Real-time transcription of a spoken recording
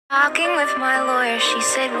Talking with my lawyer, she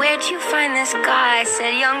said, where'd you find this guy? I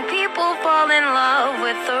said, young people fall in love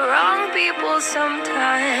with the wrong people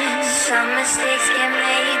sometimes. Some mistakes get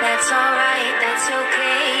made, that's alright, that's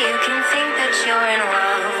okay. You can think that you're in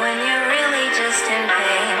love when you're really just in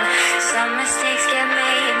pain. Some mistakes get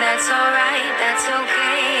made, that's alright, that's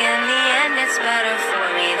okay. In the end, it's better for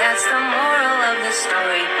me, that's the moral of the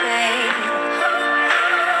story, babe.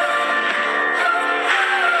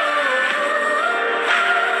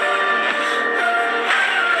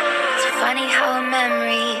 Funny how a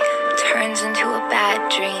memory turns into a bad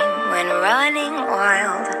dream when running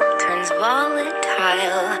wild turns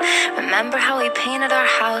volatile. Remember how we painted our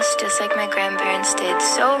house just like my grandparents did?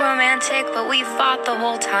 So romantic, but we fought the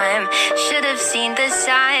whole time. Should have seen the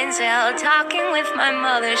signs. Well, talking with my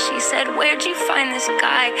mother, she said, where'd you find this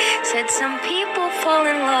guy? Said some people fall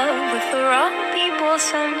in love with the wrong people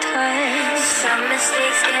sometimes. Some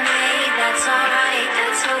mistakes get made, that's alright,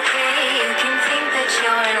 that's okay. You can think that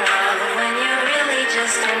you're in love when you're really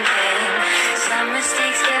just in pain. Some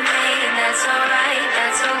mistakes get made, that's alright,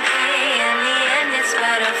 that's okay. In the end, it's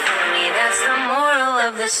better for me, that's the moral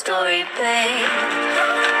of the story,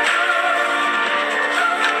 babe.